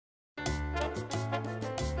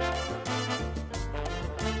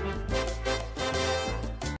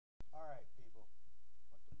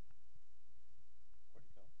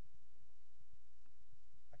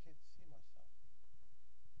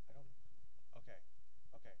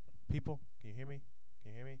People, can you hear me?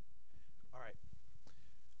 Can you hear me? Alright.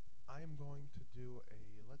 I am going to do a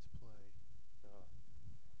let's play.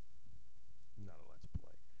 Not a let's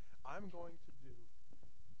play. I'm going to do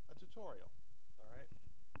a tutorial. Alright?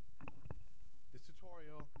 This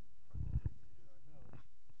tutorial,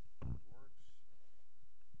 works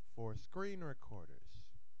for screen recorders.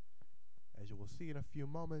 As you will see in a few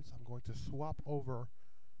moments, I'm going to swap over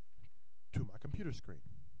to my computer screen.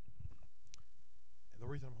 And the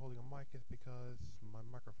reason I'm holding a mic is because my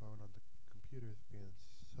microphone on the computer is being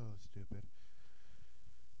so stupid.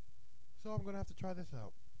 So I'm going to have to try this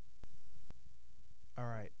out.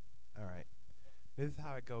 Alright. This is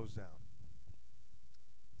how it goes down.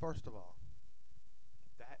 First of all,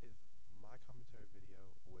 that is my commentary video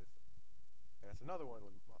with, and that's another one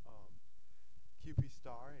with QP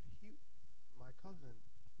Star, and my cousin,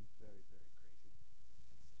 he's very, very crazy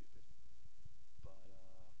and stupid. But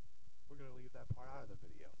we're gonna leave that part out of the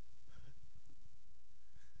video.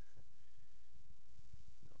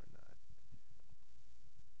 No, we're not.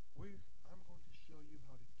 I'm going to show you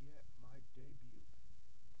how to get my debut.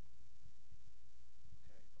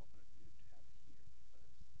 Okay, open a new tab here because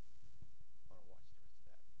I want to watch the rest of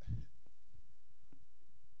that.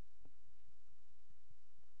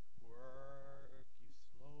 Work, you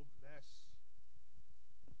slow mess.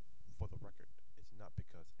 For the record, it's not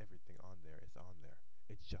because everything on there is on there.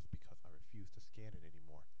 It's just because I refuse to scan it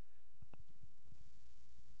anymore.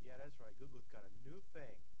 Yeah, that's right. Google's got a new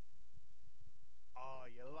thing. Oh,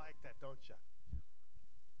 you like that, don't you?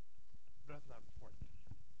 But that's not important.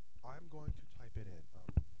 I'm going to type it in.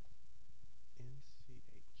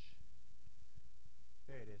 NCH.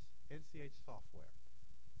 There it is. NCH software.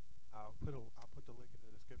 I'll put the link in the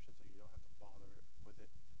description so you don't have to bother with it.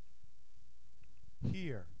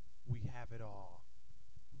 Here we have it all.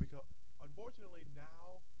 Because unfortunately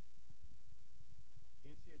now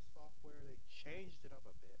NCH software, they changed it up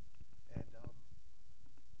a bit, and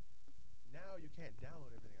now you can't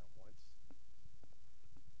download everything at once.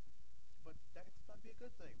 But that's not be a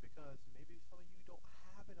good thing because maybe some of you don't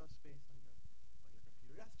have enough space on your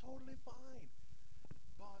computer. That's totally fine.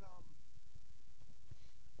 But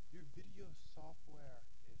your video software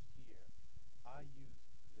is here. I use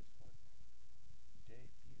this one,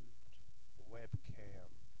 Debut Webcam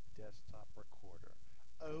Desktop Recorder.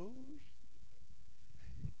 Oh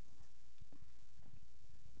shit.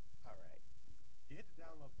 Alright. You hit the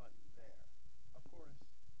download button there. Of course,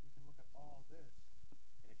 you can look at all this.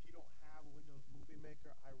 And if you don't have Windows Movie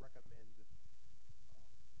Maker, I recommend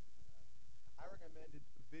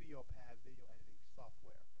VideoPad video editing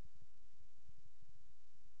software.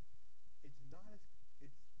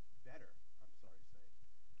 It's better, I'm sorry to say,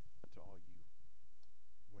 to all you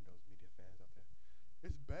Windows Media fans out there.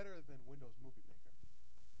 It's better than Windows Movie Maker.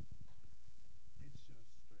 It's just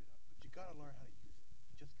straight up. But you gotta learn how to use it.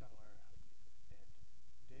 You just gotta learn how to use it. And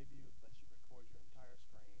Debut lets you record your entire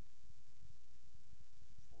screen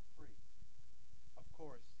for free. Of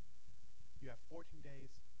course, you have 14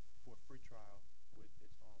 days for a free trial with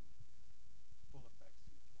its full effects.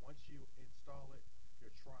 Once you install it,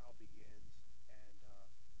 your trial begins, and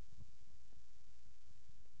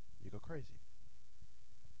you go crazy.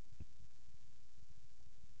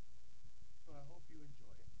 So I hope you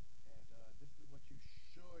enjoy it. And this is what you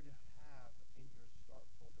should have in your start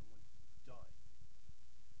folder when it's done.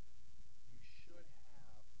 You should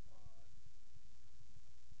have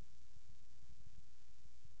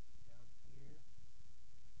down here,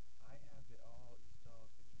 I have it all installed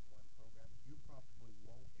in one program. You probably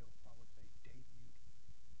won't. It'll probably say Debut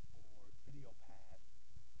or VideoPad,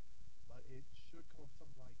 but it should come with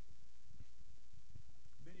something like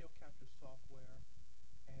video capture software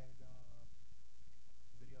and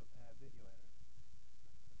VideoPad video editor.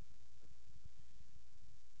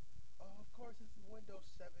 Of course, this is Windows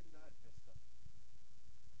 7, not Vista.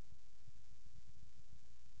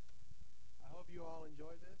 I hope you all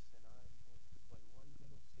enjoy this, and I'm going to play one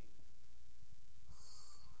little scene.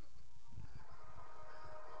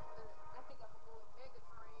 I think I'm going to go with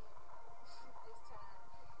Megatrain this time.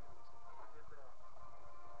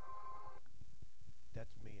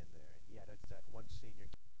 That's me in there. Yeah, that's that one senior.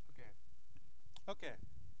 Okay.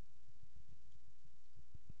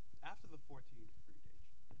 After the 14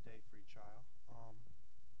 day free trial,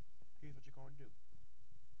 here's what you're going to do.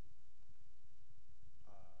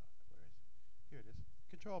 Where is it? Here it is.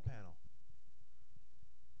 Control panel.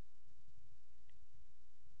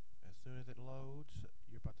 As soon as it loads,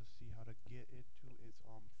 you're about to see how to get it to its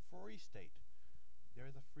free state. There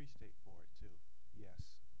is a free state for it too.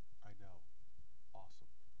 Yes, I know. Awesome.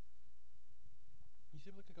 You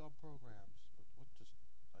simply click on programs.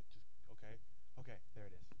 Okay, there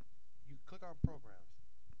it is. programs,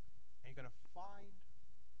 and you're gonna find,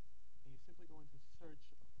 and you're simply going to search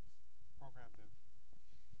programs and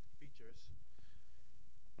features,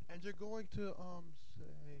 and you're going to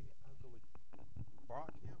say, I'll go with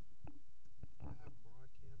Broadcamp. I have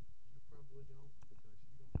Broadcamp. You probably don't because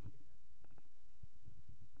you don't care.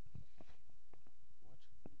 What?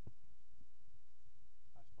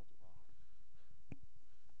 I spelled it wrong.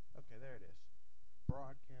 Okay, there it is.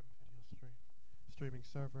 Broadcamp video streaming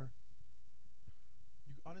server.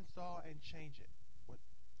 You uninstall and change it. What?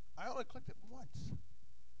 I only clicked it once.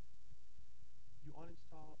 You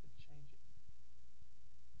uninstall and change it.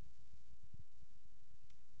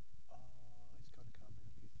 It's going to come in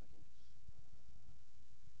a few seconds.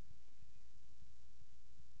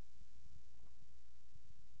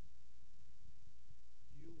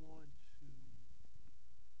 You want to.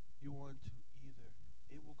 You want to either.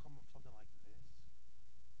 It will come up something like this,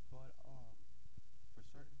 but for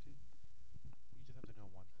certainty, you just have to know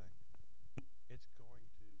one thing. It's going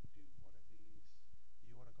to do one of these.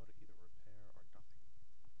 You want to go to either repair or nothing.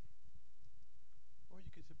 Or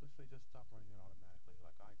you can simply say just stop running it automatically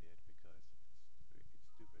like I did because it's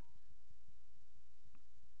stupid.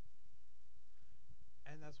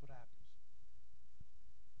 And that's what happens.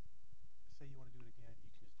 Say you want to do it again,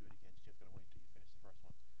 you can just do it again. You just gotta wait until you finish the first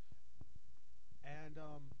one. And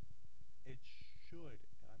it should,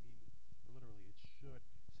 I mean, literally it should.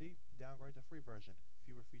 See, downgrade the free version.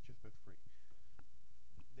 Fewer features but free.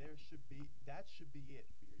 That should be it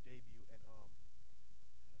for your debut and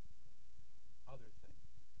other thing.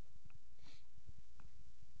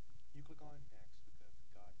 You click on down.